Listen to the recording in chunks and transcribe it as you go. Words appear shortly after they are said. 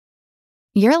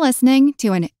You're listening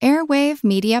to an Airwave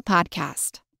Media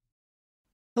Podcast.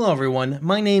 Hello, everyone.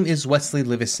 My name is Wesley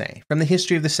Livesey from the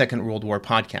History of the Second World War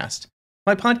podcast.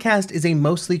 My podcast is a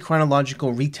mostly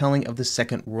chronological retelling of the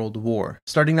Second World War,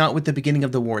 starting not with the beginning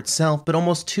of the war itself, but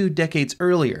almost 2 decades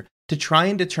earlier, to try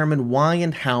and determine why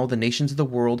and how the nations of the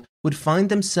world would find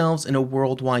themselves in a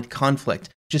worldwide conflict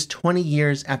just 20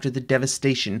 years after the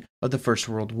devastation of the First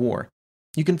World War.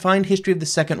 You can find History of the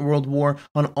Second World War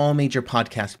on all major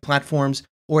podcast platforms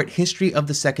or at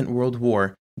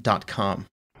historyofthesecondworldwar.com.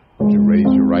 You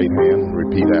raise your right hand and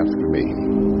repeat after me.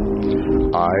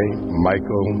 I,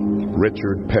 Michael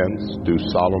Richard Pence, do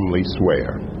solemnly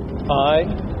swear. I,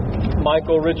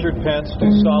 Michael Richard Pence,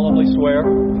 do solemnly swear.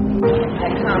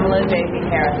 I, Kamala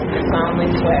Harris, do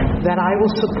solemnly swear. That I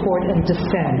will support and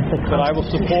defend the Constitution. That I will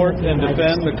support and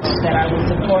defend the Constitution. That I will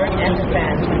support and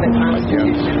defend the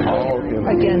Constitution.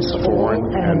 Against all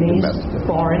enemies,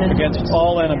 foreign and domestic. Against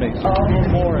all enemies,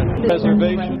 foreign,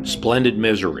 preservation. Splendid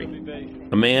misery.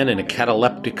 A man in a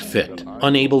cataleptic fit,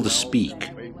 unable to speak.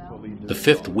 The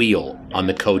fifth wheel on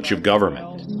the coach of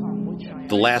government.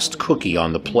 The last cookie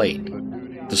on the plate.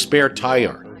 The spare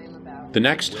tire. The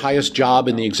next highest job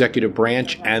in the executive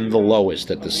branch and the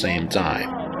lowest at the same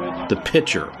time. The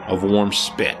pitcher of warm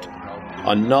spit.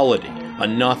 A nullity, a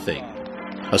nothing.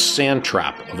 A sand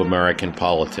trap of American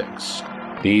politics.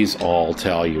 These all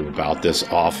tell you about this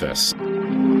office.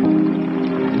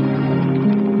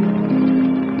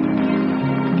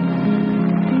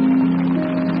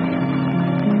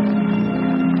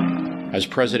 As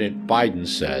President Biden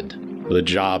said, the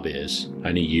job is,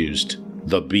 and he used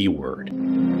the B word.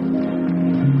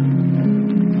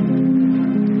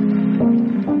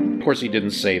 Of course, he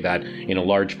didn't say that in a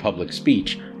large public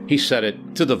speech. He said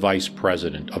it to the vice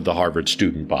president of the Harvard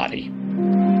student body.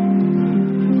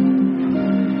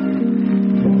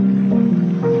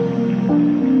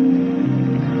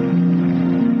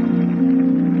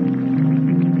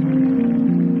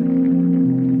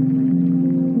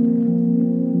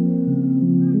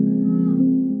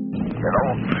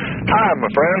 Hi, my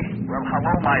friend. Well,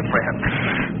 hello, my friend.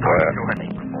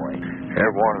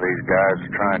 Every one of these guys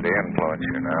is trying to influence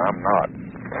you. Now, I'm not.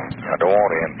 I don't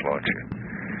want to influence you.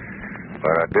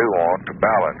 But I do want to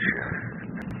balance you.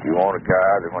 You want a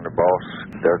guy that when the boss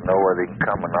doesn't know whether he can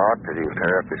come or not, that he'll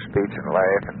tear up his speech and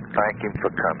laugh and thank him for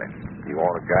coming. You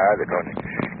want a guy that when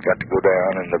he got to go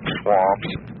down in the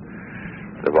swamps,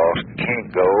 the boss can't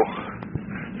go,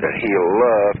 that he'll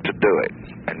love to do it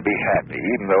and be happy,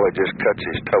 even though it just cuts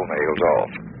his toenails off.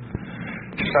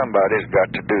 Somebody's got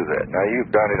to do that. Now,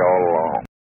 you've done it all along.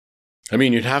 I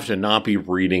mean, you'd have to not be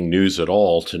reading news at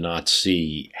all to not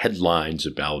see headlines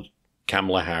about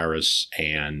Kamala Harris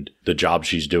and the job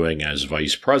she's doing as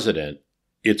vice president.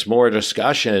 It's more a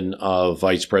discussion of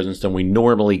vice presidents than we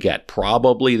normally get.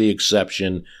 Probably the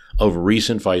exception of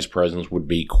recent vice presidents would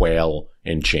be Quayle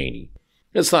and Cheney.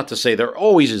 It's not to say there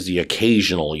always is the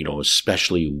occasional,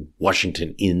 especially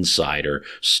Washington insider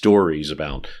stories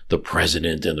about the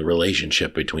president and the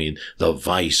relationship between the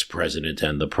vice president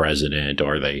and the president.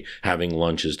 Are they having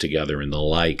lunches together and the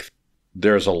like?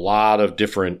 There's a lot of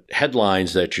different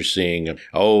headlines that you're seeing.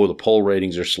 Oh, the poll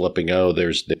ratings are slipping. Oh,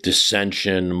 there's the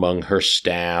dissension among her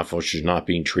staff. Oh, she's not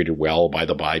being treated well by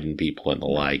the Biden people and the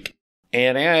like.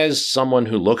 And as someone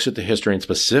who looks at the history and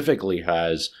specifically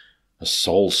has a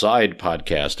soul side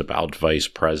podcast about vice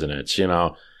presidents,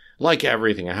 like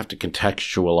everything, I have to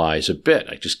contextualize a bit.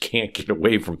 I just can't get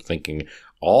away from thinking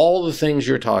all the things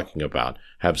you're talking about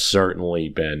have certainly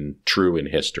been true in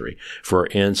history. For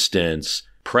instance,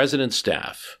 president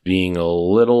staff being a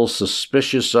little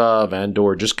suspicious of and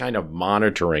or just kind of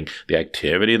monitoring the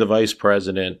activity of the vice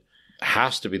president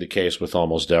has to be the case with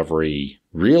almost every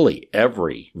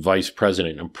vice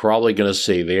president. I'm probably going to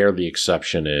say there the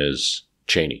exception is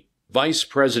Cheney. Vice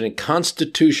president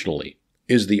constitutionally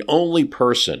is the only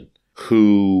person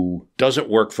who doesn't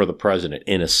work for the president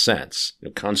in a sense,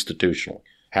 constitutionally,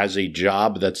 has a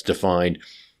job that's defined,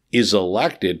 is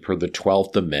elected per the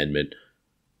 12th Amendment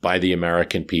by the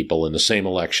American people in the same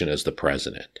election as the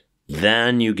president.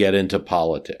 Then you get into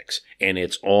politics, and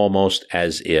it's almost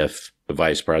as if the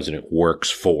vice president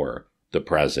works for the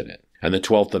president. And the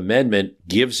 12th Amendment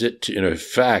gives it, in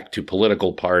effect, to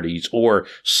political parties or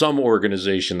some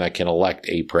organization that can elect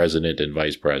a president and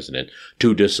vice president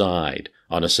to decide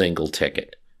on a single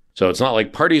ticket. So it's not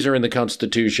like parties are in the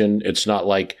Constitution. It's not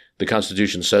like the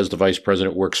Constitution says the vice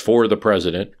president works for the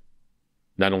president.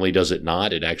 Not only does it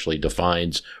not, it actually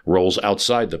defines roles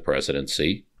outside the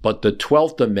presidency. But the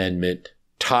 12th Amendment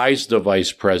ties the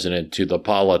vice president to the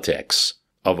politics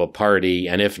of a party,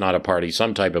 and if not a party,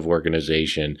 some type of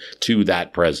organization to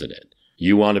that president.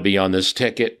 You want to be on this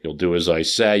ticket, you'll do as I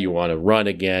say. You want to run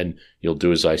again, you'll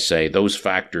do as I say. Those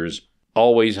factors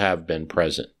always have been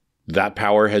present. That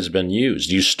power has been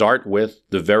used. You start with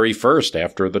the very first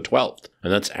after the 12th,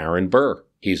 and that's Aaron Burr.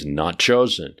 He's not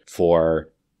chosen for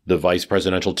the vice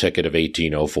presidential ticket of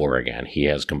 1804 again. He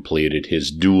has completed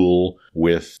his duel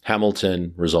with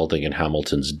Hamilton, resulting in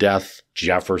Hamilton's death.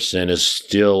 Jefferson is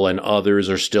still, and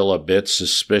others are still, a bit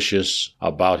suspicious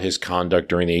about his conduct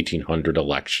during the 1800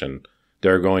 election.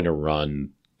 They're going to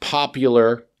run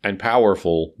popular and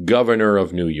powerful governor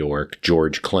of New York,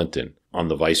 George Clinton, on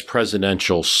the vice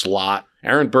presidential slot.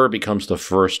 Aaron Burr becomes the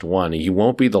first one. He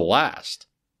won't be the last.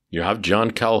 You have John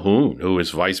Calhoun, who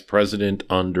is vice president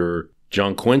under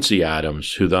John Quincy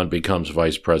Adams, who then becomes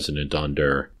vice president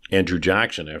under Andrew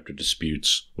Jackson after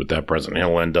disputes with that president.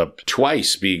 He'll end up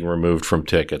twice being removed from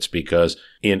tickets because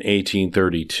in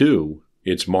 1832,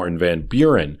 it's Martin Van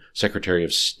Buren, Secretary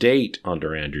of State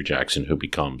under Andrew Jackson, who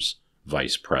becomes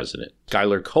vice president.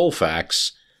 Schuyler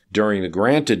Colfax, during the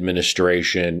Grant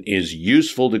administration, is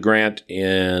useful to Grant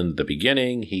in the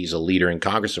beginning. He's a leader in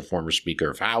Congress, a former Speaker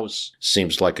of House.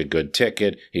 Seems like a good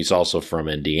ticket. He's also from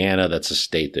Indiana. That's a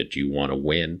state that you want to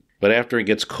win. But after he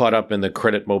gets caught up in the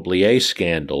Credit Mobilier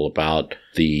scandal about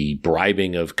the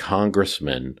bribing of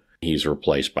congressmen, he's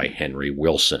replaced by Henry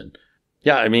Wilson.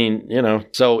 Yeah, I mean,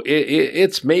 so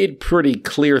it's made pretty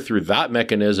clear through that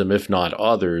mechanism, if not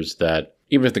others, that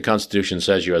even if the Constitution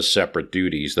says you have separate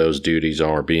duties, those duties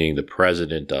are being the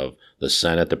president of the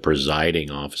Senate, the presiding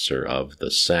officer of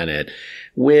the Senate,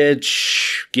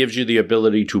 which gives you the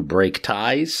ability to break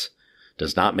ties,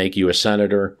 does not make you a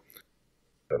senator.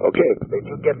 Okay, did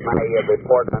you get my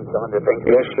report on some of the things?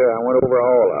 Yes, sir, I went over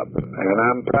all of them, and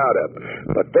I'm proud of them.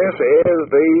 But this is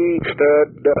the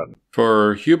stud.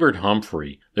 For Hubert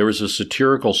Humphrey, there was a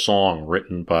satirical song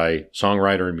written by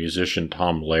songwriter and musician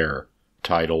Tom Lehrer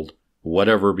titled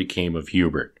Whatever Became of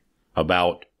Hubert,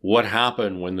 about what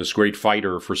happened when this great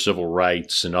fighter for civil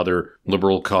rights and other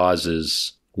liberal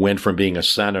causes went from being a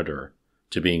senator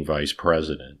to being vice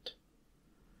president.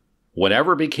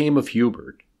 Whatever became of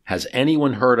Hubert? Has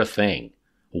anyone heard a thing?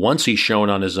 Once he's shown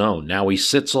on his own, now he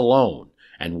sits alone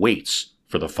and waits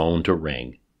for the phone to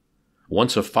ring.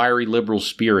 Once a fiery liberal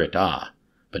spirit,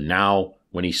 but now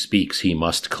when he speaks he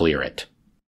must clear it.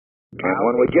 And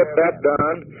when we get that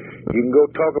done, you can go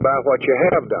talk about what you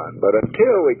have done. But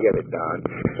until we get it done,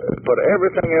 put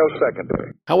everything else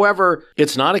secondary. However,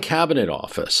 it's not a cabinet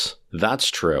office. That's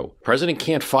true. The president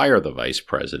can't fire the vice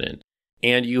president.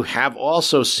 And you have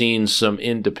also seen some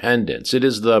independence. It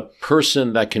is the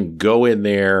person that can go in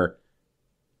there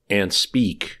and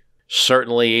speak.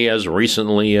 Certainly as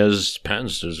recently as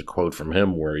Pence, there's a quote from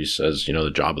him where he says,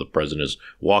 the job of the president is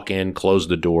walk in, close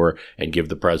the door, and give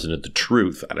the president the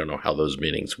truth. I don't know how those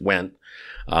meetings went.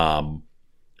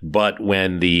 But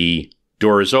when the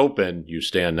door is open, you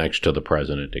stand next to the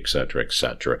president, et cetera, et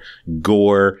cetera.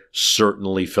 Gore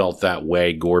certainly felt that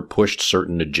way. Gore pushed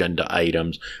certain agenda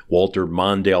items. Walter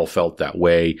Mondale felt that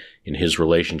way in his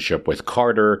relationship with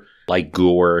Carter. Like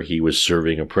Gore, he was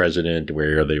serving a president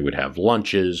where they would have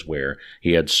lunches, where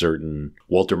he had certain...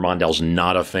 Walter Mondale's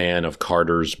not a fan of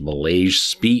Carter's Malaysia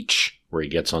speech, where he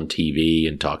gets on TV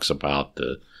and talks about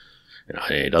the...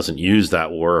 he doesn't use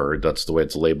that word. That's the way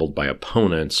it's labeled by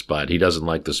opponents, but he doesn't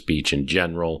like the speech in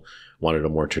general. Wanted a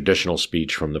more traditional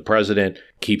speech from the president.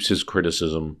 Keeps his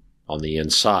criticism on the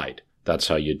inside. That's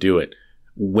how you do it.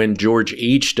 When George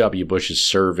H.W. Bush is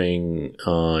serving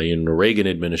in the Reagan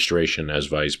administration as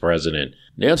vice president,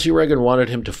 Nancy Reagan wanted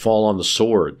him to fall on the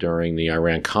sword during the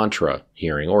Iran-Contra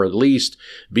hearing, or at least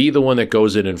be the one that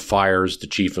goes in and fires the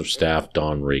chief of staff,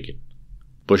 Don Regan.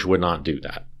 Bush would not do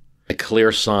that. A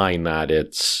clear sign that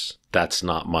that's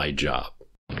not my job.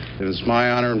 It is my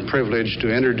honor and privilege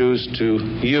to introduce to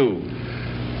you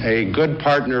a good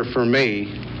partner for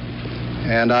me,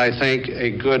 and I think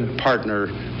a good partner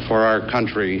for our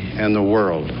country and the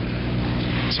world.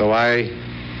 So I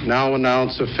now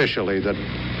announce officially that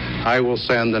I will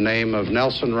send the name of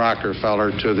Nelson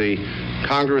Rockefeller to the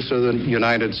Congress of the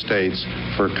United States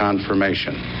for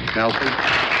confirmation. Nelson?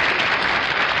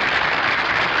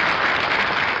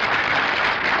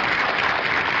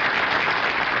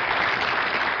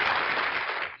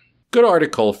 Good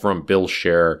article from Bill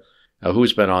Scher,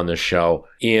 who's been on this show,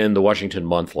 in the Washington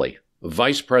Monthly.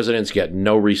 Vice presidents get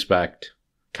no respect.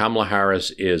 Kamala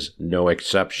Harris is no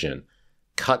exception.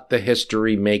 Cut the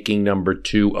history-making number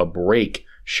 2 a break,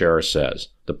 Scher says.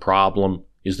 The problem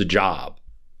is the job,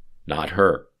 not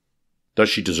her. Does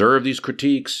she deserve these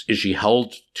critiques? Is she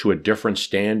held to a different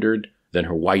standard than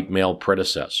her white male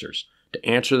predecessors? To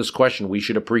answer this question, we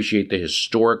should appreciate the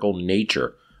historical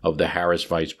nature of the Harris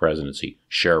vice presidency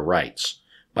share rights.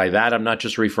 By that, I'm not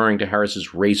just referring to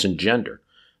Harris's race and gender,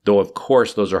 though of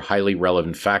course those are highly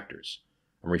relevant factors.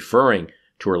 I'm referring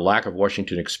to her lack of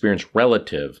Washington experience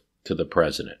relative to the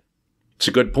president. It's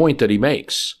a good point that he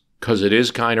makes, because it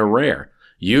is kind of rare.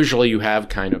 Usually you have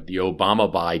kind of the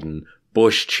Obama-Biden,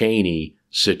 Bush-Cheney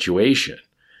situation.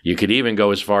 You could even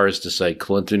go as far as to say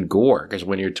Clinton-Gore, because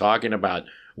when you're talking about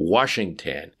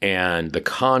Washington and the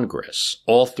Congress,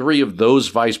 all three of those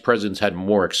vice presidents had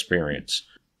more experience.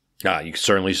 You could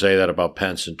certainly say that about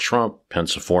Pence and Trump.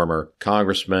 Pence, a former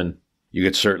congressman. You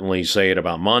could certainly say it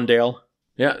about Mondale.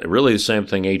 Yeah, really the same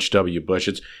thing, H.W. Bush.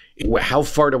 How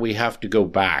far do we have to go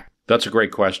back? That's a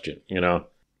great question.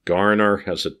 Garner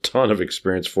has a ton of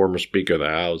experience, former Speaker of the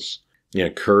House.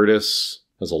 Curtis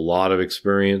has a lot of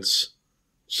experience.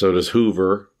 So does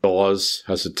Hoover. Dawes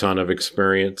has a ton of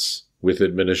experience with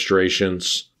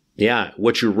administrations. Yeah,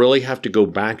 what you really have to go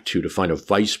back to find a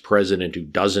vice president who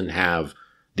doesn't have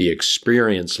the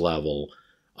experience level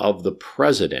of the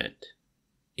president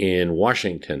in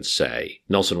Washington, say,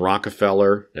 Nelson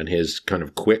Rockefeller and his kind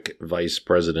of quick vice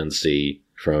presidency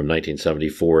from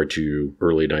 1974 to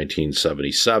early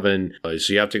 1977.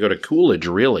 So you have to go to Coolidge,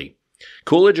 really.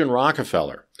 Coolidge and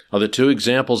Rockefeller are the two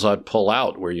examples I'd pull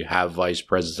out where you have vice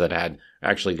presidents that had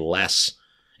actually less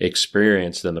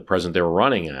experience than the president they were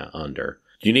running under.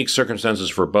 Unique circumstances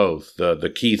for both.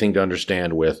 The key thing to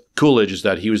understand with Coolidge is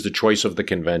that he was the choice of the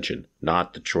convention,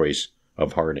 not the choice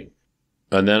of Harding.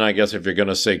 And then I guess if you're going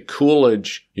to say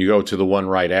Coolidge, you go to the one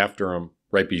right after him.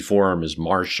 Right before him is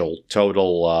Marshall,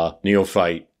 total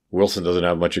neophyte. Wilson doesn't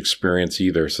have much experience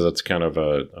either, so that's kind of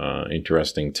a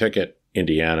interesting ticket.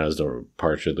 Indiana is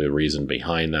partially the reason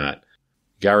behind that.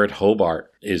 Garrett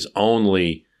Hobart is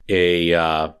only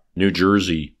a New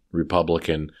Jersey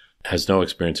Republican, has no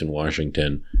experience in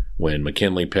Washington. When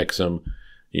McKinley picks him,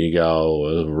 you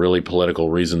go, really political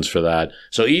reasons for that.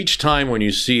 So each time when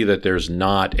you see that there's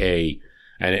not and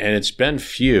it's been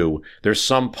few, there's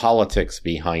some politics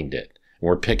behind it.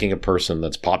 We're picking a person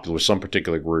that's popular with some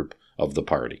particular group of the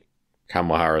party.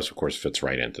 Kamala Harris, of course, fits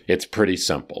right into it. It's pretty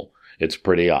simple. It's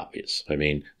pretty obvious. I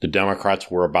mean, the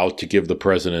Democrats were about to give the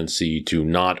presidency to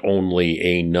not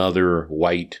only another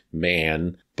white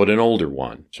man, but an older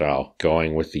one. So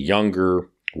going with the younger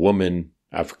woman,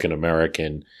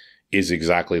 African-American, is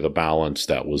exactly the balance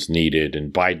that was needed.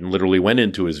 And Biden literally went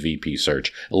into his VP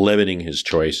search, limiting his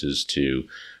choices to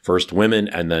first women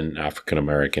and then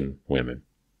African-American women.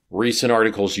 Recent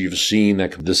articles you've seen,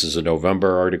 that this is a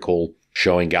November article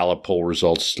showing Gallup poll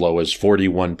results as low as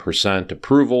 41%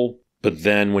 approval. But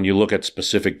then when you look at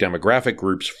specific demographic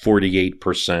groups,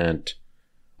 48%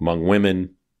 among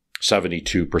women,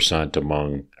 72%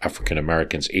 among African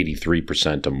Americans,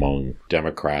 83% among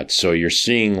Democrats. So you're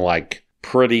seeing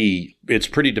it's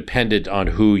pretty dependent on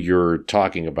who you're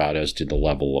talking about as to the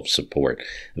level of support.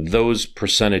 Those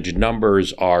percentage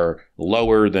numbers are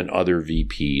lower than other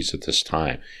VPs at this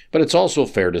time. But it's also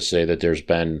fair to say that there's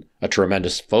been a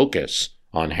tremendous focus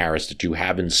on Harris that you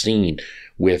haven't seen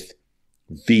with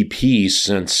VPs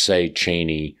since, say,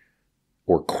 Cheney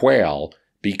or Quayle,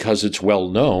 because it's well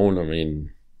known. I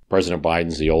mean, President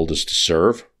Biden's the oldest to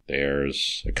serve.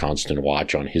 There's a constant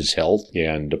watch on his health,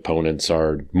 and opponents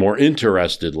are more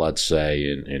interested, let's say,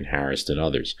 in Harris than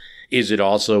others. Is it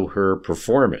also her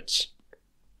performance?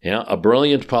 Yeah, a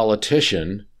brilliant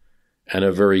politician and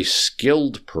a very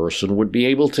skilled person would be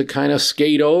able to kind of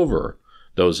skate over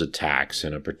those attacks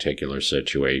in a particular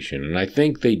situation. And I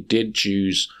think they did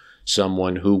choose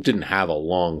someone who didn't have a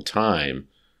long time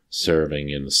serving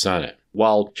in the Senate.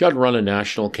 While she had run a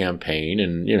national campaign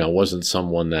and, wasn't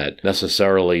someone that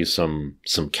necessarily some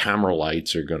camera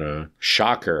lights are going to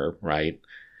shock her, right,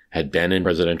 had been in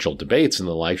presidential debates and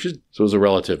the like, so it was a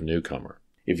relative newcomer.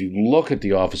 If you look at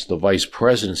the office of the vice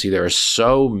presidency, there are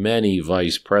so many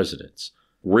vice presidents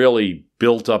really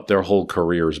built up their whole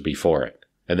careers before it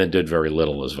and then did very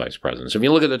little as vice presidents. If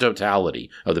you look at the totality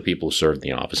of the people who served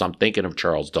in the office, I'm thinking of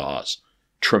Charles Dawes.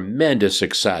 Tremendous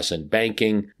success in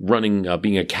banking, running,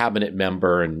 being a cabinet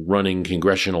member and running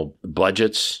congressional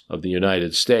budgets of the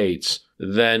United States.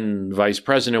 Then vice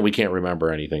president, we can't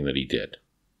remember anything that he did.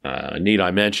 Need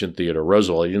I mention Theodore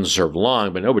Roosevelt? He didn't serve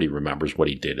long, but nobody remembers what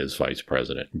he did as vice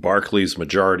president. Barclay's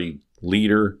majority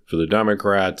leader for the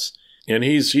Democrats. And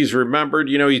he's remembered,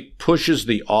 he pushes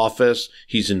the office.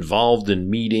 He's involved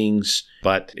in meetings,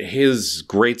 but his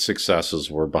great successes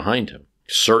were behind him.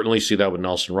 Certainly see that with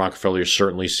Nelson Rockefeller. You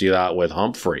certainly see that with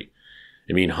Humphrey.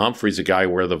 I mean, Humphrey's a guy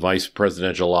where the vice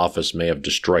presidential office may have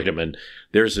destroyed him. And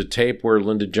there's a tape where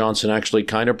Lyndon Johnson actually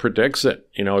kind of predicts it.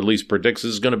 At least predicts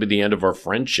this is going to be the end of our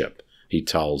friendship, he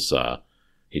tells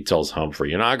He tells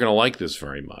Humphrey, "You're not going to like this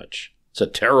very much. It's a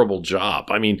terrible job."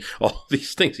 I mean, all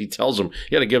these things he tells him,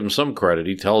 you got to give him some credit.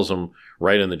 He tells him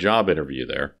right in the job interview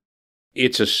there.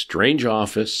 It's a strange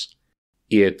office.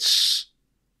 It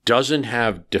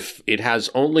has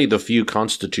only the few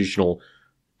constitutional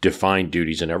defined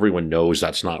duties, and everyone knows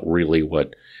that's not really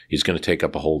what he's going to take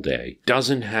up a whole day.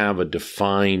 Doesn't have a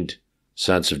defined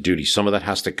sense of duty. Some of that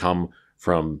has to come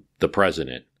from the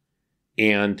president.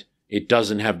 And it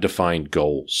doesn't have defined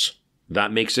goals.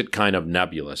 That makes it kind of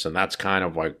nebulous. And that's kind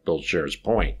of like Bill Scher's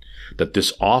point, that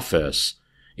this office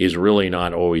is really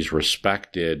not always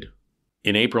respected.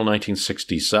 In April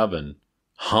 1967,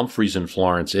 Humphrey's in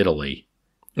Florence, Italy.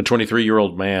 A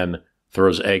 23-year-old man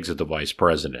throws eggs at the vice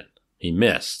president. He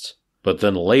missed. But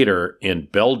then later in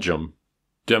Belgium,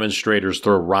 demonstrators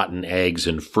throw rotten eggs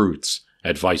and fruits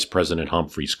at Vice President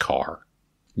Humphrey's car.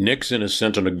 Nixon is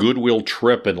sent on a goodwill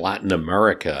trip in Latin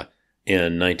America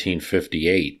in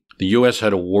 1958. The U.S.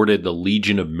 had awarded the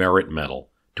Legion of Merit Medal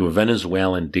to a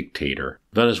Venezuelan dictator.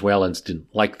 Venezuelans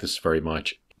didn't like this very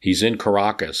much. He's in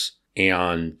Caracas,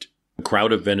 and a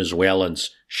crowd of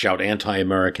Venezuelans shout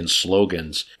anti-American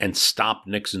slogans and stop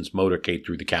Nixon's motorcade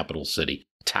through the capital city.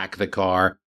 Attack the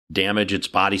car, damage its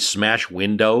body, smash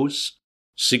windows.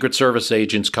 Secret Service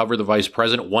agents cover the vice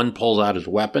president. One pulls out his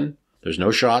weapon. There's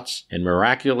no shots. And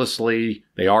miraculously,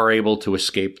 they are able to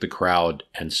escape the crowd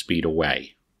and speed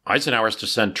away. Eisenhower has to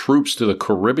send troops to the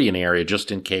Caribbean area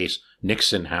just in case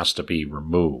Nixon has to be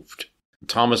removed.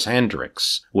 Thomas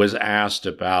Hendricks was asked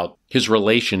about his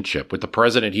relationship with the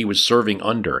president he was serving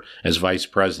under as vice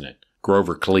president,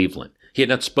 Grover Cleveland. He had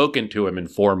not spoken to him in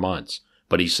 4 months,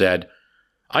 but he said,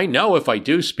 "I know if I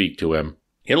do speak to him,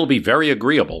 it'll be very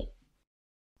agreeable."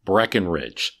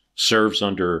 Breckinridge serves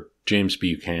under James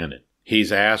Buchanan.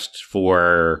 He's asked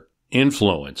for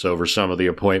influence over some of the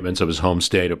appointments of his home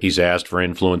state. He's asked for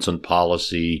influence on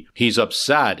policy. He's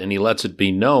upset, and he lets it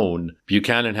be known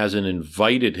Buchanan hasn't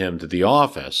invited him to the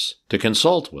office to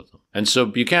consult with him. And so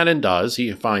Buchanan does.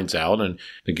 He finds out, and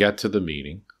they get to the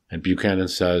meeting. And Buchanan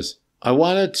says, "I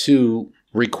wanted to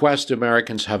request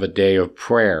Americans have a day of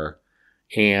prayer,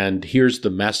 and here's the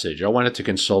message. I wanted to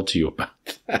consult you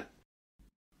about that."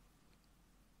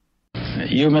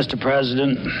 You, Mr.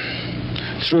 President,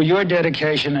 through your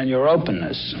dedication and your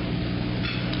openness,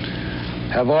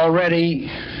 have already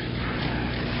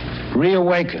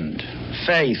reawakened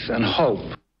faith and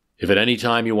hope. If at any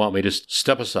time you want me to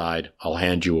step aside, I'll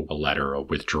hand you a letter of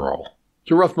withdrawal.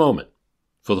 It's a rough moment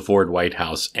for the Ford White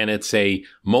House, and it's a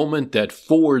moment that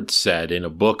Ford said in a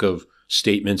book of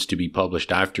statements to be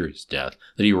published after his death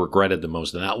that he regretted the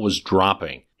most, and that was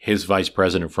dropping his vice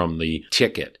president from the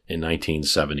ticket in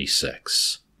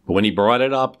 1976. But when he brought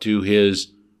it up to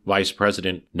his vice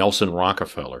president, Nelson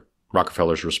Rockefeller,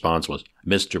 Rockefeller's response was,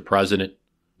 "Mr. President,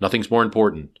 nothing's more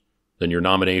important than your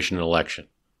nomination and election.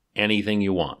 Anything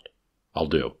you want, I'll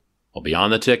do. I'll be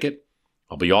on the ticket.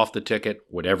 I'll be off the ticket,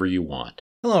 whatever you want."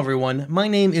 Hello, everyone. My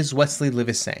name is Wesley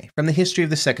Livesey from the History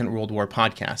of the Second World War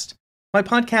podcast. My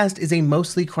podcast is a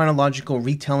mostly chronological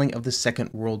retelling of the Second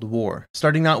World War,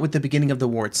 starting not with the beginning of the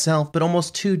war itself, but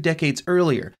almost 2 decades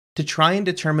earlier, to try and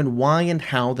determine why and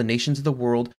how the nations of the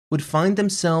world would find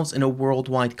themselves in a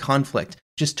worldwide conflict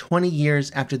just 20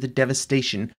 years after the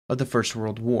devastation of the First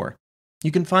World War.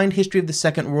 You can find History of the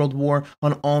Second World War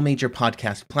on all major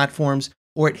podcast platforms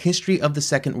or at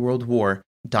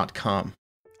historyofthesecondworldwar.com.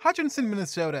 Hutchinson,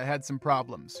 Minnesota had some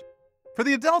problems. For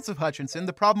the adults of Hutchinson,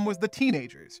 the problem was the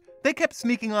teenagers. They kept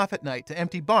sneaking off at night to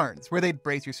empty barns where they'd,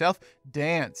 brace yourself,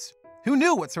 dance. Who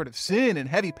knew what sort of sin and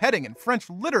heavy petting and French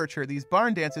literature these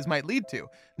barn dances might lead to?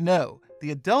 No,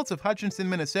 the adults of Hutchinson,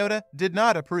 Minnesota did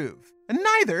not approve. And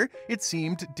neither, it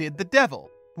seemed, did the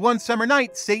devil. One summer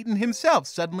night, Satan himself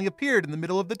suddenly appeared in the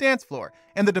middle of the dance floor,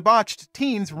 and the debauched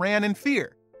teens ran in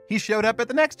fear. He showed up at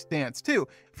the next dance, too.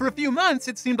 For a few months,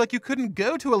 it seemed like you couldn't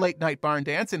go to a late-night barn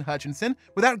dance in Hutchinson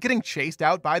without getting chased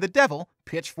out by the devil,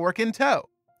 pitchfork in tow.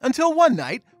 Until one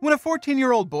night, when a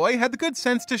 14-year-old boy had the good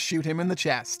sense to shoot him in the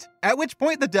chest. At which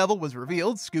point the devil was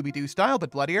revealed, Scooby-Doo style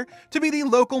but bloodier, to be the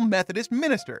local Methodist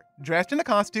minister, dressed in a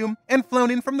costume and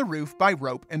flown in from the roof by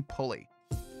rope and pulley.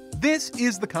 This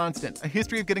is The Constant, a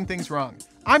history of getting things wrong.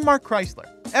 I'm Mark Chrysler.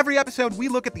 Every episode, we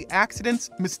look at the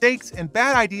accidents, mistakes, and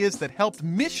bad ideas that helped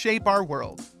misshape our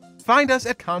world. Find us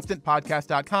at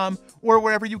constantpodcast.com or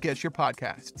wherever you get your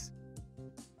podcasts.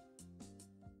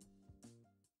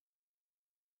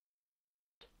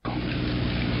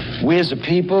 We as a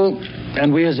people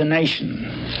and we as a nation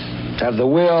have the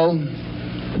will,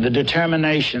 the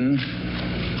determination,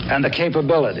 and the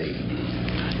capability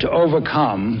to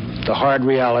overcome the hard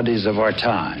realities of our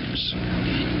times.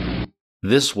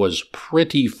 This was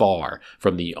pretty far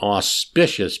from the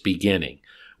auspicious beginning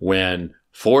when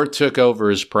Ford took over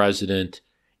as president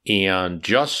and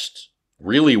just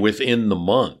really within the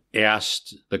month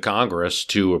asked the Congress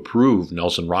to approve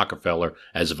Nelson Rockefeller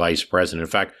as vice president.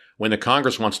 In fact, when the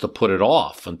Congress wants to put it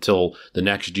off until the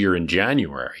next year in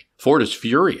January, Ford is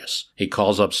furious. He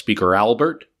calls up Speaker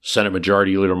Albert, Senate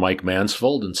Majority Leader Mike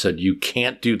Mansfield, and said, "You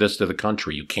can't do this to the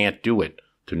country. You can't do it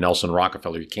to Nelson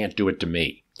Rockefeller. You can't do it to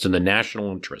me. It's in the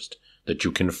national interest that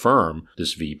you confirm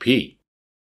this VP."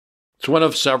 It's one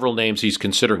of several names he's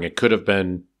considering. It could have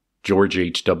been George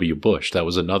H.W. Bush. That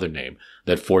was another name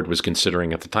that Ford was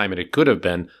considering at the time. And it could have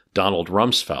been Donald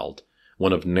Rumsfeld,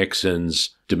 one of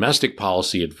Nixon's domestic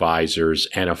policy advisors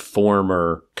and a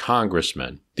former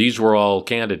congressman. These were all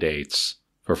candidates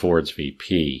for Ford's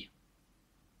VP.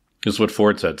 This is what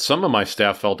Ford said. "Some of my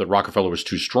staff felt that Rockefeller was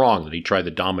too strong, that he tried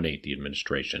to dominate the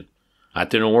administration.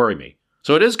 That didn't worry me."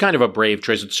 So it is kind of a brave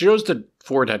choice. It shows that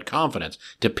Ford had confidence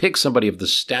to pick somebody of the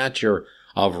stature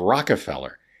of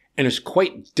Rockefeller. And it's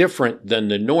quite different than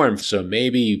the norm. So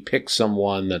maybe you pick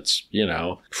someone that's,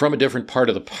 from a different part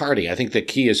of the party. I think the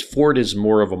key is Ford is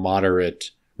more of a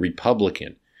moderate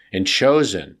Republican and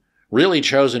really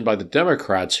chosen by the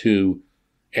Democrats who,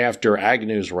 after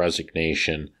Agnew's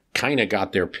resignation, kind of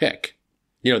got their pick,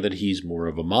 that he's more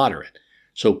of a moderate.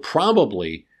 So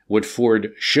probably what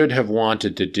Ford should have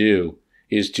wanted to do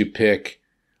is to pick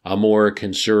a more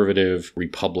conservative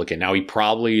Republican. Now, he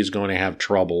probably is going to have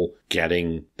trouble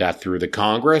getting that through the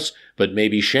Congress, but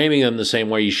maybe shaming them the same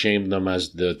way he shamed them as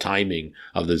the timing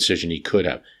of the decision he could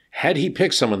have. Had he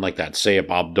picked someone like that, say a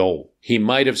Bob Dole, he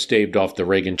might have staved off the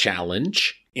Reagan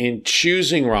challenge. In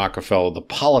choosing Rockefeller, the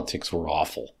politics were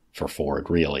awful for Ford,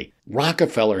 really.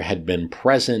 Rockefeller had been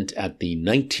present at the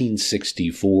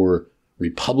 1964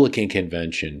 Republican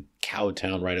convention,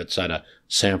 Cowtown right outside of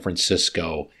San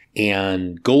Francisco,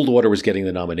 and Goldwater was getting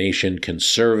the nomination.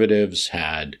 Conservatives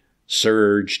had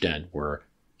surged and were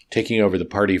taking over the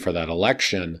party for that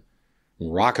election.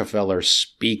 Rockefeller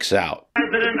speaks out.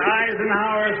 President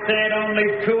Eisenhower said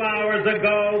only 2 hours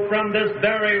ago from this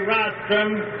very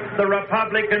rostrum, the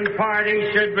Republican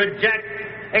Party should reject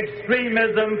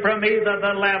extremism from either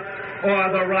the left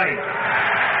or the right.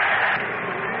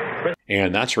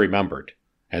 And that's remembered.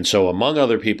 And so among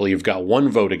other people, you've got one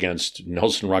vote against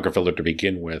Nelson Rockefeller to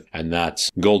begin with, and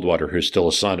that's Goldwater, who's still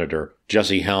a senator.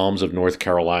 Jesse Helms of North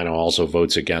Carolina also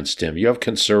votes against him. You have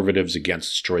conservatives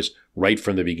against his choice right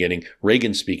from the beginning.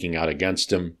 Reagan speaking out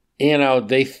against him.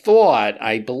 They thought,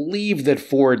 I believe that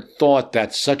Ford thought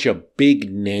that such a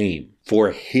big name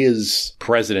for his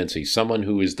presidency, someone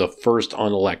who is the first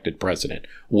unelected president,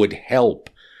 would help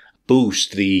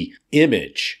boost the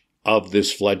image of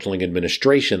this fledgling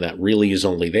administration that really is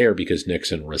only there because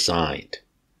Nixon resigned.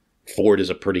 Ford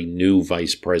is a pretty new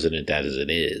vice president as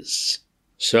it is.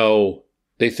 So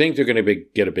they think they're going to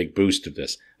get a big boost of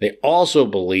this. They also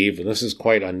believe, and this is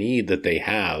quite a need that they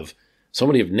have, so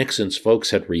many of Nixon's folks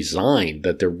had resigned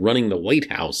that they're running the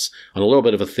White House on a little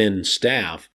bit of a thin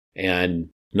staff, and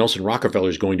Nelson Rockefeller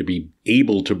is going to be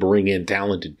able to bring in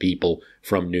talented people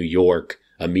from New York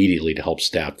immediately to help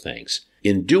staff things.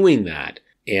 In doing that,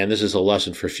 and this is a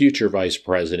lesson for future vice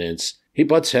presidents, he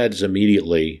butts heads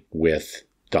immediately with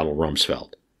Donald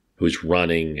Rumsfeld, who's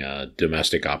running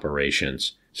domestic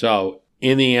operations. So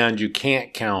in the end, you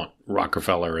can't count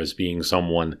Rockefeller as being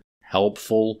someone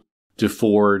helpful to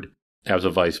Ford. As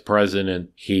a vice president,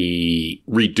 he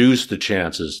reduced the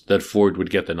chances that Ford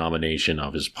would get the nomination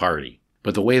of his party.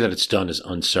 But the way that it's done is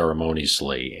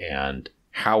unceremoniously. And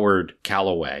Howard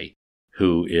Callaway,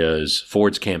 who is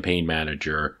Ford's campaign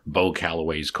manager, Bo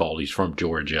Callaway's called, he's from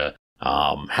Georgia,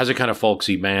 has a kind of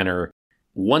folksy manner.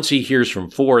 Once he hears from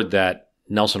Ford that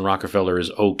Nelson Rockefeller is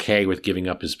okay with giving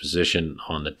up his position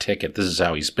on the ticket, this is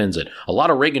how he spins it. A lot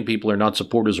of Reagan people are not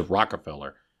supporters of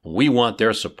Rockefeller, and we want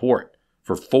their support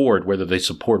for Ford, whether they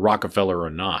support Rockefeller or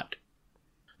not.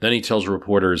 Then he tells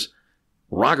reporters,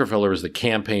 Rockefeller is the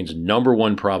campaign's number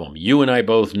one problem. You and I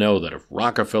both know that if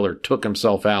Rockefeller took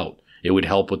himself out, it would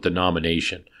help with the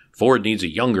nomination. Ford needs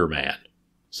a younger man.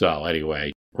 So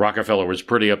anyway, Rockefeller was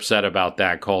pretty upset about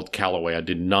that, called Callaway. I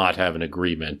did not have an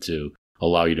agreement to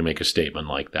allow you to make a statement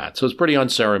like that. So it's pretty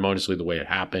unceremoniously the way it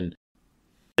happened.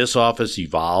 This office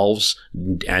evolves,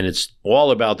 and it's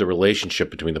all about the relationship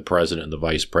between the president and the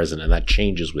vice president, and that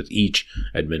changes with each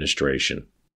administration.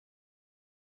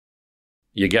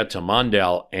 You get to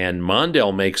Mondale, and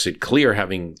Mondale makes it clear,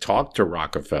 having talked to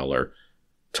Rockefeller,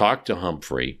 talked to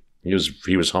Humphrey, he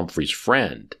was Humphrey's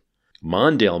friend.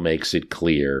 Mondale makes it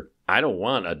clear, I don't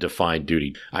want a defined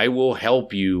duty. I will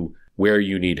help you where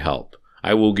you need help.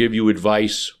 I will give you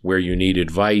advice where you need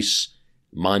advice.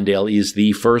 Mondale is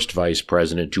the first vice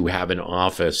president to have an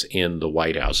office in the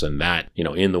White House, and that,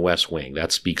 in the West Wing,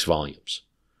 that speaks volumes.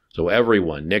 So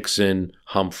everyone, Nixon,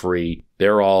 Humphrey,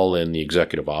 they're all in the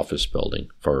executive office building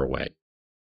far away.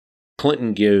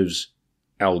 Clinton gives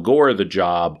Al Gore the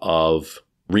job of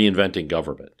reinventing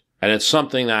government. And it's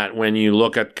something that when you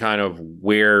look at kind of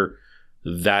where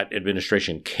that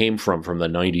administration came from the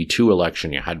 92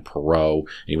 election, you had Perot, and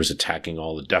he was attacking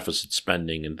all the deficit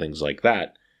spending and things like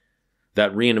that.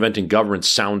 That reinventing government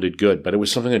sounded good, but it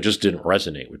was something that just didn't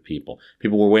resonate with people.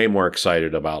 People were way more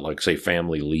excited about, like, say,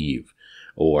 family leave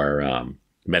or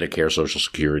Medicare, Social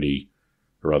Security,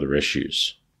 or other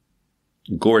issues.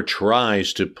 Gore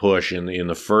tries to push in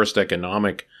the first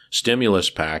economic stimulus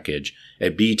package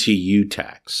a BTU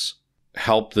tax,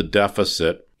 help the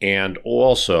deficit, and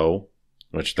also,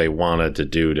 which they wanted to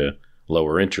do to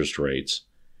lower interest rates,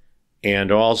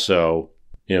 and also,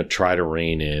 try to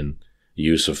rein in the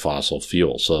use of fossil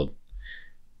fuel. So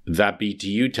that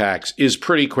BTU tax is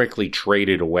pretty quickly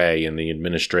traded away in the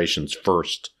administration's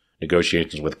first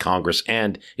negotiations with Congress,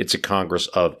 and it's a Congress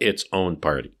of its own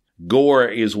party. Gore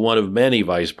is one of many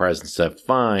vice presidents that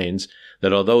finds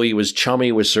that although he was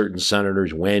chummy with certain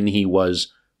senators when he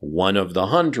was one of the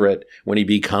 100, when he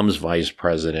becomes vice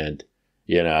president,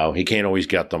 he can't always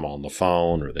get them on the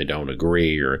phone, or they don't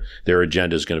agree, or their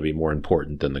agenda is going to be more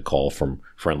important than the call from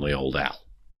friendly old Al.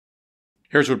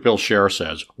 Here's what Bill Scher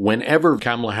says. Whenever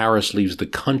Kamala Harris leaves the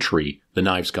country, the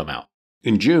knives come out.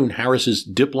 In June, Harris's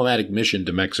diplomatic mission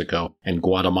to Mexico and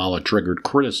Guatemala triggered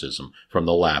criticism from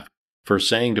the left for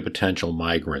saying to potential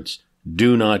migrants,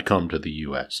 do not come to the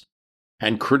U.S.,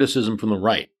 and criticism from the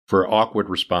right for awkward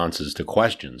responses to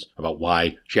questions about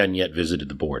why she hadn't yet visited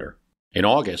the border. In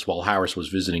August, while Harris was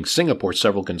visiting Singapore,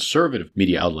 several conservative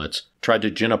media outlets tried to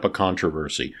gin up a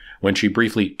controversy when she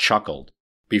briefly chuckled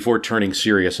before turning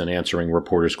serious and answering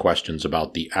reporters' questions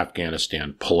about the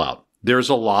Afghanistan pullout. There's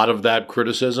a lot of that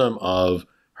criticism of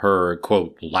her,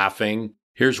 quote, laughing.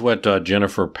 Here's what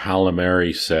Jennifer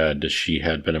Palmieri said. She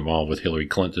had been involved with Hillary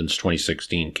Clinton's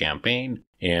 2016 campaign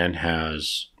and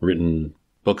has written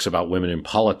books about women in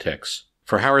politics.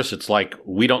 For Harris, it's like,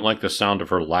 we don't like the sound of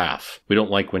her laugh. We don't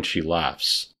like when she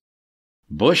laughs.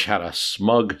 Bush had a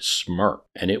smug smirk,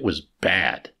 and it was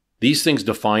bad. These things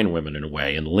define women in a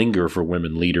way and linger for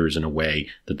women leaders in a way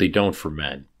that they don't for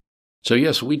men. So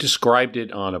yes, we described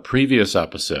it on a previous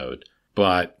episode,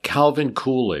 but Calvin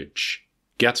Coolidge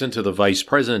gets into the vice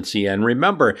presidency, and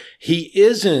remember, he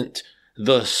isn't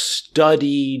the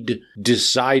studied,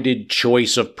 decided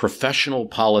choice of professional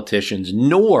politicians,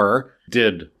 nor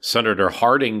did Senator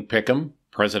Harding pick him.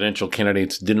 Presidential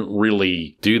candidates didn't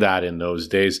really do that in those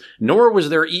days, nor was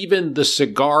there even the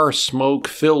cigar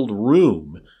smoke-filled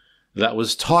room that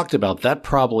was talked about. That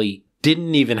probably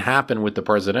didn't even happen with the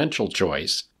presidential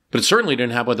choice, but it certainly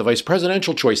didn't happen with the vice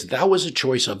presidential choice. That was a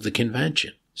choice of the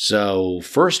convention. So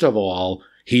first of all,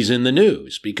 he's in the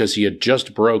news because he had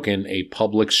just broken a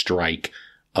public strike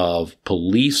of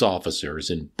police officers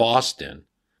in Boston.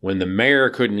 When the mayor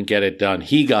couldn't get it done,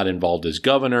 he got involved as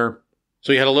governor.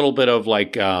 So he had a little bit of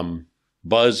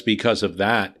buzz because of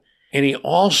that. And he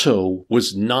also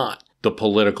was not the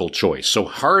political choice. So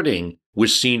Harding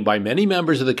was seen by many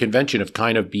members of the convention of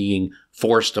kind of being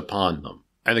forced upon them.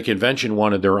 And the convention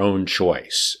wanted their own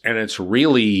choice. And it's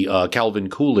really Calvin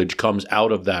Coolidge comes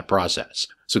out of that process.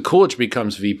 So Coolidge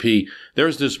becomes VP.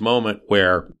 There's this moment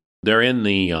where they're in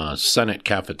the Senate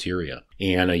cafeteria,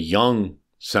 and a young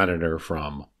senator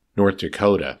from North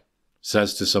Dakota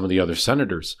says to some of the other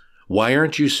senators, why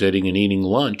aren't you sitting and eating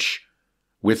lunch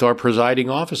with our presiding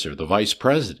officer, the vice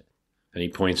president? And he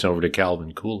points over to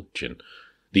Calvin Coolidge, and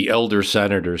the elder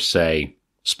senators say,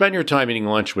 spend your time eating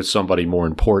lunch with somebody more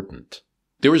important.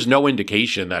 There was no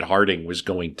indication that Harding was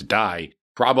going to die.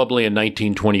 Probably in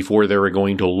 1924, they were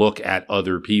going to look at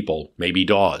other people, maybe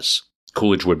Dawes.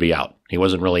 Coolidge would be out. He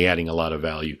wasn't really adding a lot of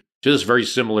value to this very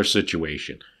similar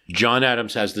situation. John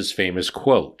Adams has this famous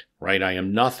quote, right? I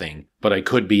am nothing, but I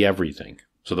could be everything.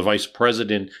 So the vice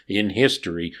president in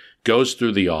history goes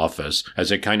through the office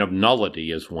as a kind of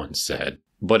nullity, as one said.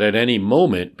 But at any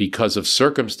moment, because of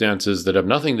circumstances that have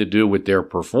nothing to do with their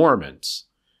performance,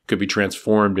 could be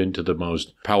transformed into the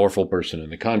most powerful person in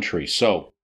the country.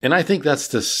 So, and I think that's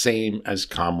the same as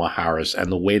Kamala Harris,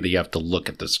 and the way that you have to look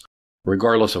at this,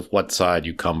 regardless of what side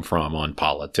you come from on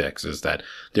politics, is that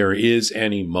there is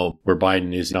any moment where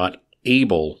Biden is not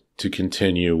able to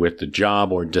continue with the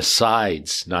job or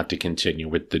decides not to continue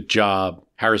with the job.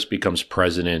 Harris becomes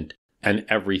president and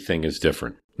everything is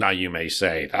different. Now you may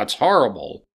say, that's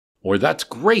horrible, or that's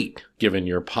great given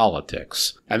your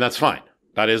politics. And that's fine.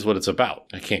 That is what it's about.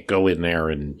 I can't go in there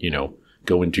and,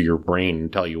 go into your brain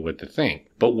and tell you what to think.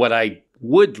 But what I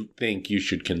would think you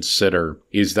should consider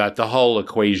is that the whole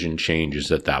equation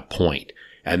changes at that point.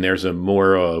 And there's a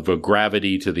more of a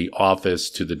gravity to the office,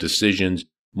 to the decisions,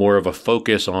 more of a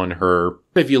focus on her.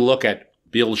 If you look at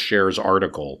Bill Scher's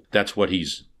article, that's what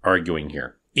he's arguing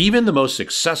here. Even the most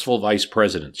successful vice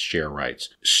presidents, Scher writes,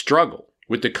 struggle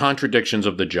with the contradictions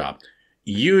of the job.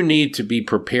 You need to be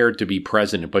prepared to be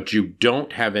president, but you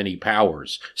don't have any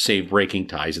powers save breaking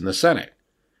ties in the Senate.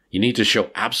 You need to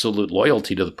show absolute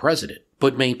loyalty to the president,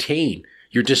 but maintain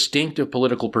your distinctive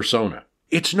political persona.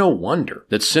 It's no wonder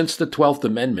that since the 12th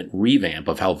Amendment revamp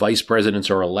of how vice presidents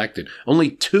are elected,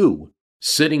 only 2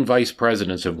 sitting vice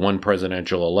presidents have won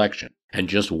presidential election, and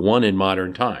just 1 in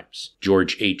modern times,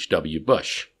 George H.W.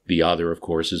 Bush. The other, of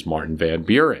course, is Martin Van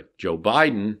Buren. Joe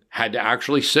Biden had to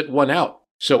actually sit one out.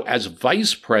 So as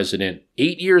vice president,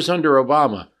 8 years under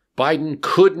Obama, Biden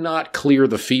could not clear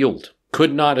the field.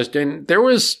 Could not. And there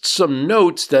was some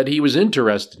notes that he was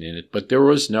interested in it, but there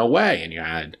was no way. And you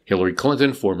had Hillary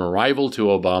Clinton, former rival to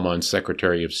Obama and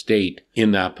Secretary of State,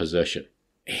 in that position.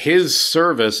 His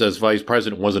service as vice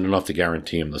president wasn't enough to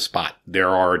guarantee him the spot. There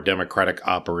are Democratic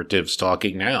operatives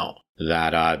talking now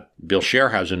that Bill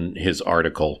Scher has in his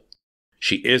article.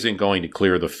 She isn't going to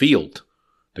clear the field,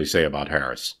 they say about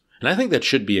Harris. And I think that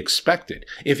should be expected.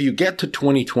 If you get to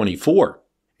 2024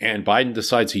 and Biden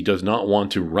decides he does not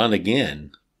want to run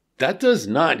again, that does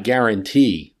not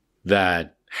guarantee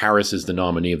that Harris is the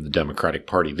nominee of the Democratic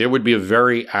Party. There would be a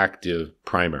very active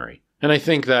primary. And I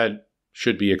think that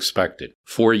should be expected.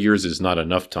 4 years is not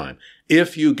enough time.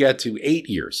 If you get to 8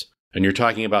 years and you're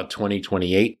talking about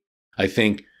 2028, I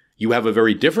think you have a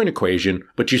very different equation,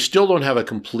 but you still don't have a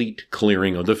complete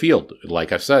clearing of the field.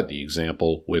 Like I said, the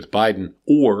example with Biden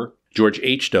or George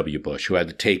H.W. Bush, who had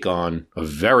to take on a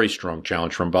very strong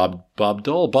challenge from Bob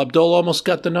Dole. Bob Dole almost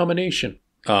got the nomination.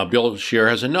 Bill Scher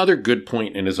has another good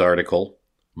point in his article.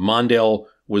 Mondale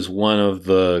was one of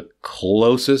the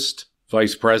closest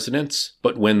vice presidents,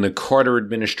 but when the Carter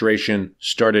administration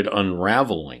started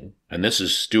unraveling, and this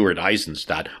is Stuart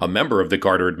Eisenstadt, a member of the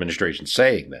Carter administration,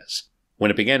 saying this,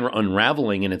 when it began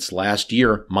unraveling in its last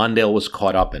year, Mondale was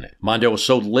caught up in it. Mondale was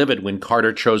so livid when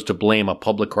Carter chose to blame a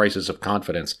public crisis of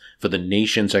confidence for the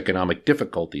nation's economic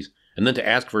difficulties, and then to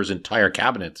ask for his entire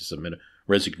cabinet to submit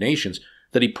resignations,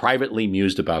 that he privately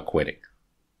mused about quitting.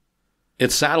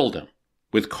 It saddled him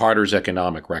with Carter's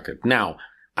economic record. Now,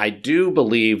 I do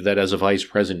believe that as a vice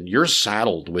president, you're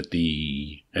saddled with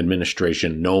the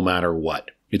administration no matter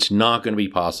what. It's not going to be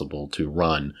possible to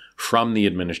run from the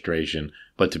administration,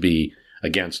 but to be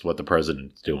against what the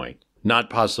president's doing. Not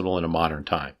possible in a modern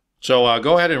time. So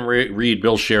go ahead and read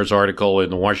Bill Scher's article in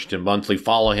the Washington Monthly.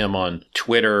 Follow him on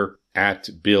Twitter at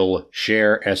Bill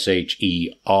Scher,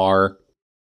 S-H-E-R.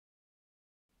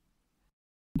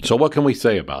 So what can we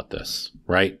say about this,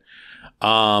 right?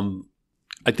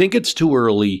 I think it's too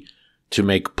early to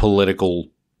make political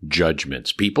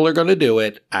judgments. People are going to do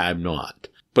it. I'm not.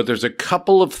 But there's a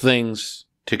couple of things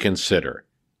to consider.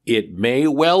 It may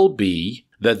well be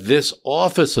that this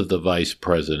office of the vice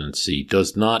presidency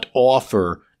does not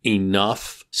offer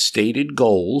enough stated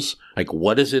goals, like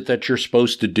what is it that you're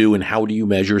supposed to do and how do you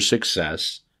measure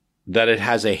success, that it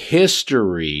has a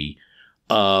history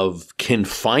of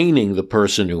confining the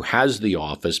person who has the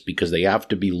office because they have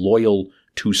to be loyal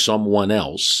to someone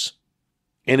else.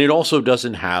 And it also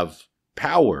doesn't have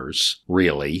powers,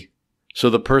 really. So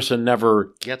the person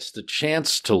never gets the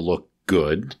chance to look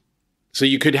good. So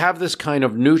you could have this kind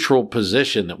of neutral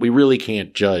position that we really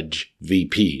can't judge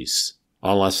VPs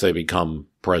unless they become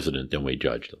president and we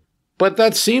judge them. But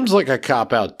that seems like a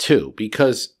cop-out too,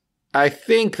 because I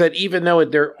think that even though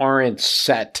there aren't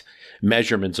set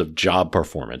measurements of job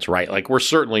performance, right? Like we're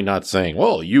certainly not saying,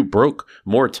 well, you broke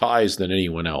more ties than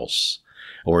anyone else,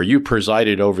 or you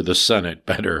presided over the Senate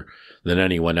better than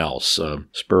anyone else.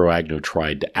 Spiro Agnew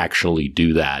tried to actually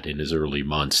do that in his early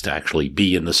months, to actually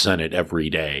be in the Senate every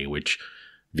day, which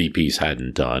VPs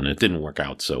hadn't done. It didn't work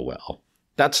out so well.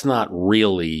 That's not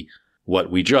really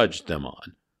what we judged them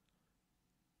on.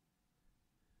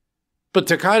 But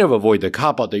to kind of avoid the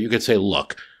cop-out there, you could say,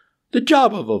 look, the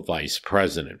job of a vice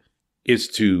president is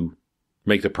to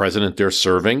make the president they're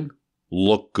serving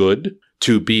look good,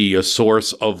 to be a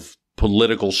source of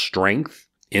political strength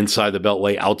inside the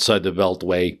Beltway, outside the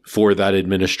Beltway for that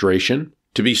administration,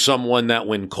 to be someone that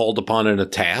when called upon in a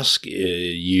task,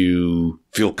 you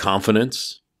feel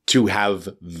confidence, to have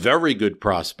very good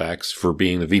prospects for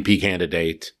being the VP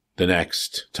candidate the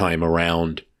next time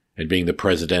around and being the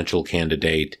presidential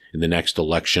candidate in the next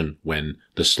election when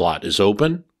the slot is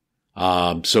open.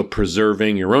 So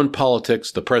preserving your own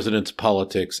politics, the president's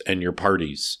politics, and your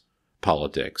party's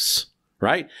politics,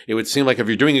 right? It would seem like if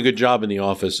you're doing a good job in the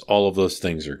office, all of those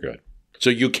things are good. So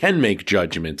you can make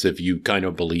judgments if you kind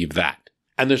of believe that.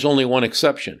 And there's only one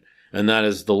exception, and that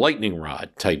is the lightning rod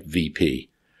type VP.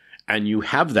 And you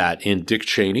have that in Dick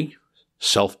Cheney,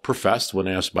 self-professed when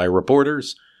asked by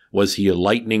reporters, was he a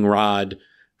lightning rod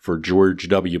for George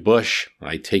W. Bush?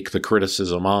 I take the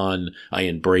criticism on. I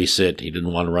embrace it. He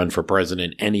didn't want to run for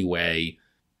president anyway.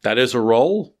 That is a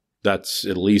role. That's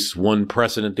at least one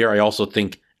precedent there. I also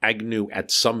think Agnew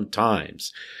at some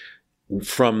times,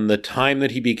 from the time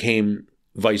that he became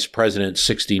vice president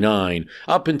 69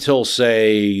 up until,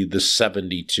 say, the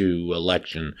 72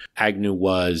 election, Agnew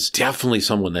was definitely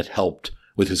someone that helped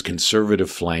with his conservative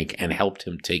flank and helped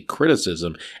him take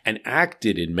criticism and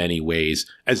acted in many ways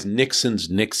as Nixon's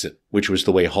Nixon, which was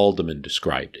the way Haldeman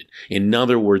described it. In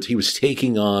other words, he was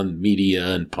taking on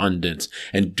media and pundits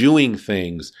and doing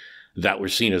things that were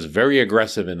seen as very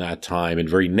aggressive in that time and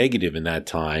very negative in that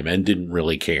time and didn't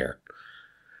really care.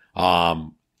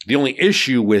 The only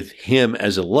issue with him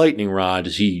as a lightning rod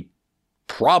is he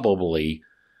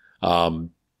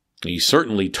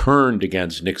certainly turned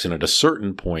against Nixon at a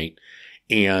certain point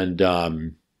and,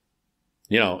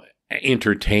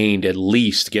 entertained at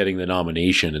least getting the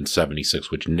nomination in 76,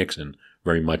 which Nixon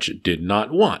very much did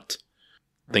not want.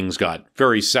 Things got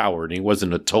very sour, and he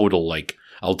wasn't a total,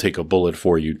 I'll take a bullet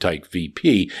for you type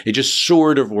VP. It just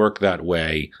sort of worked that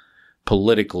way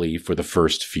politically for the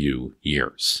first few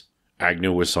years.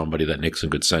 Agnew was somebody that Nixon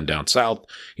could send down south.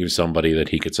 He was somebody that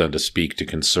he could send to speak to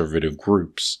conservative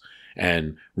groups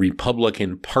and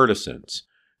Republican partisans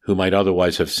who might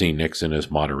otherwise have seen Nixon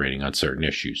as moderating on certain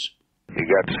issues. You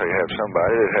got to have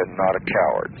somebody that is not a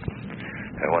coward.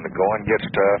 And when the going gets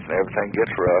tough and everything gets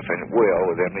rough, and it will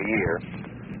within a year,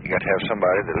 you got to have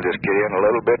somebody that'll just get in a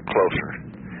little bit closer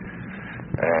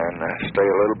and stay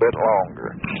a little bit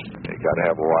longer. You got to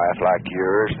have a wife like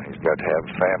yours. He's got to have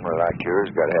a family like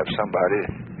yours. You've got to have somebody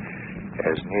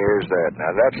as near as that.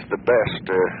 Now, that's the best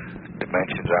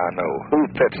dimensions I know.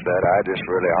 Who fits that, I just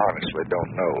really honestly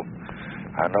don't know.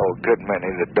 I know a good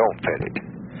many that don't fit it.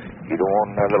 You don't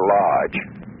want another Lodge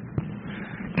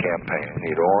campaign.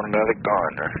 You don't want another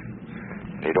Garner.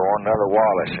 You don't want another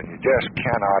Wallace. And you just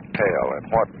cannot tell. And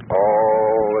what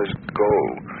all is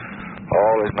gold.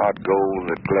 All is not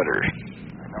gold that glitters.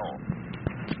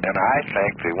 And I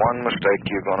think the one mistake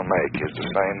you're going to make is the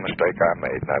same mistake I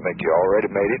made. And I think you already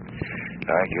made it.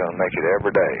 And I think you're going to make it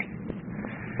every day.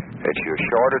 That you're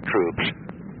short of troops.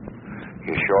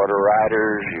 You're short of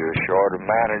writers. You're short of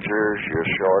managers.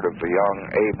 You're short of the young,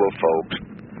 able folks.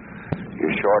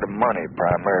 You're short of money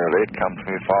primarily. It comes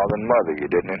from your father and mother.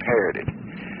 You didn't inherit it.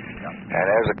 And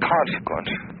as a consequence,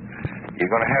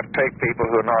 you're going to have to take people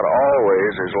who are not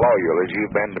always as loyal as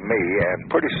you've been to me, and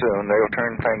pretty soon they'll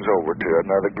turn things over to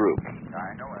another group.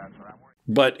 I know that's what I'm worried.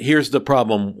 But here's the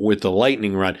problem with the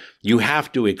lightning rod. You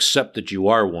have to accept that you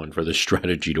are one for the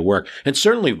strategy to work. And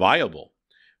certainly viable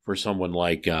for someone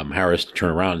like Harris to turn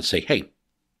around and say, hey,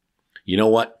 you know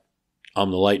what?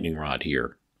 I'm the lightning rod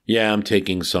here. Yeah, I'm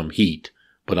taking some heat,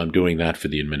 but I'm doing that for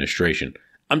the administration.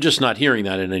 I'm just not hearing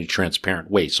that in any transparent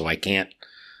way, so I can't,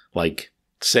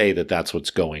 say that that's what's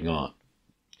going on.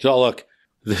 So look,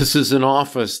 this is an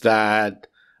office that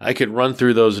I could run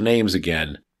through those names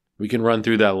again. We can run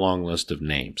through that long list of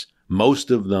names.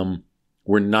 Most of them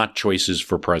were not choices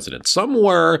for president.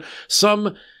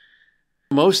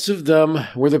 Most of them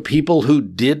were the people who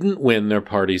didn't win their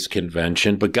party's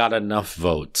convention, but got enough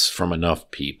votes from enough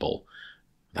people.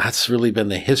 That's really been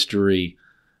the history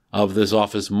of this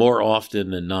office more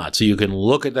often than not. So you can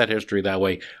look at that history that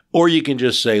way, or you can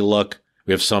just say, look,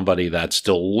 we have somebody that's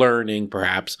still learning,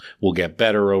 perhaps will get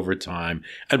better over time.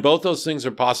 And both those things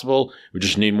are possible. We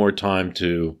just need more time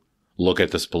to look at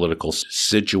this political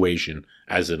situation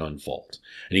as it unfolds.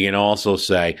 And you can also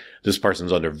say, this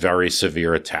person's under very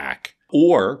severe attack.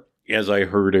 Or, as I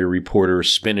heard a reporter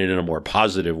spin it in a more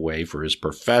positive way for his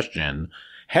profession,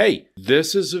 hey,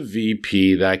 this is a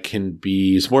VP that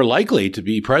is more likely to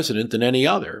be president than any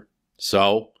other.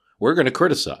 So we're going to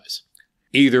criticize.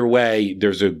 Either way,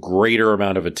 there's a greater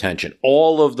amount of attention.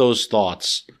 All of those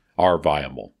thoughts are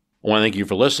viable. I want to thank you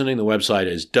for listening. The website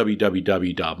is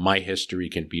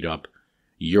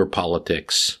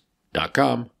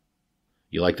www.myhistorycanbeatupyourpolitics.com.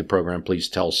 You like the program, please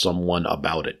tell someone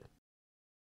about it.